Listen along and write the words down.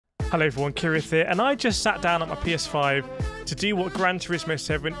Hello everyone, Kireth here, and I just sat down on my PS5 to do what Gran Turismo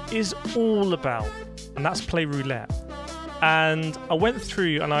 7 is all about, and that's play roulette. And I went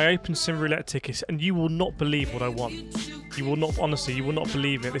through and I opened some roulette tickets, and you will not believe what I won. You will not, honestly, you will not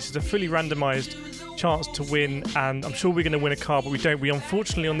believe it. This is a fully randomised chance to win, and I'm sure we're going to win a car, but we don't. We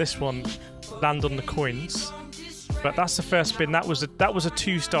unfortunately on this one land on the coins. But that's the first spin. That was a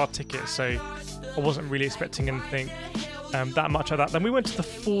 2-star ticket, so I wasn't really expecting anything that much of that. Then we went to the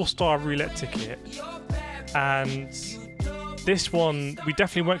 4-star roulette ticket, and this one we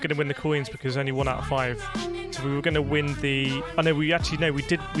definitely weren't going to win the coins because only 1 out of 5. So we were going to win the. Oh no, we actually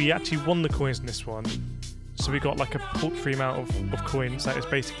won the coins in this one. So we got like a paltry amount of coins that is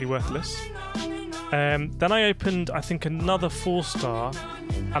basically worthless. Then I opened, I think, another 4-star,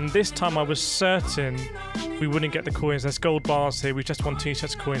 and this time I was certain we wouldn't get the coins. There's gold bars here. We just won 2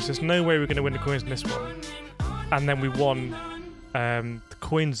 sets of coins. There's no way we're going to win the coins in this one. And then we won the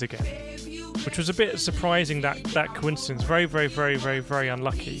coins again, which was a bit surprising, that coincidence. Very, very, very, very, very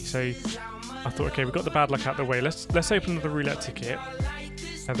unlucky. So I thought, okay, we've got the bad luck out of the way. Let's open the roulette ticket,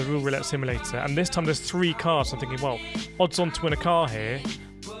 the real roulette simulator. And this time there's 3 cards. I'm thinking, well, odds on to win a car here.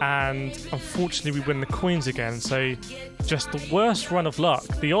 And unfortunately we win the coins again, so just the worst run of luck.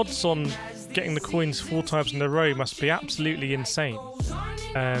 The odds on getting the coins 4 times in a row must be absolutely insane.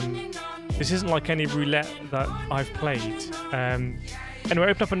 This isn't like any roulette that I've played. Anyway, I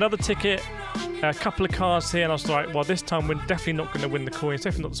opened up another ticket, a couple of cards here, and I was like, well, this time we're definitely not going to win the coins,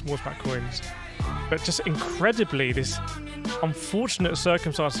 definitely not the small pack coins. But just incredibly, this unfortunate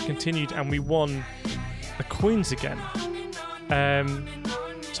circumstance continued and we won the coins again.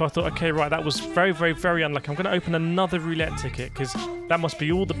 So I thought, okay, right, that was very, very, very unlucky. I'm going to open another roulette ticket because that must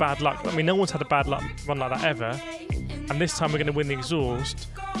be all the bad luck. I mean, no one's had a bad luck run like that ever. And this time we're going to win the exhaust.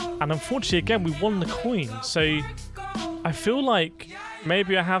 And unfortunately, again, we won the coin. So I feel like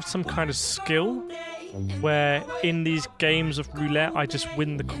maybe I have some kind of skill where in these games of roulette, I just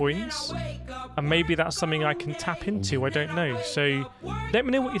win the coins. And maybe that's something I can tap into. I don't know. So let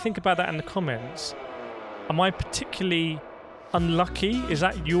me know what you think about that in the comments. Am I particularly unlucky? Is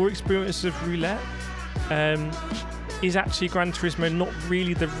that your experience of roulette? Is actually Gran Turismo not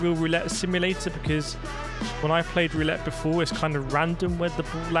really the real roulette simulator? Because when I played roulette before, it's kind of random where the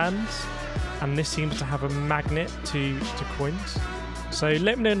ball lands, and this seems to have a magnet to coins. So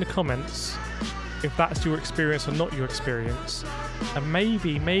let me know in the comments if that's your experience or not your experience, and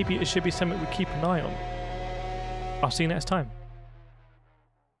maybe it should be something we keep an eye on. I'll see you next time.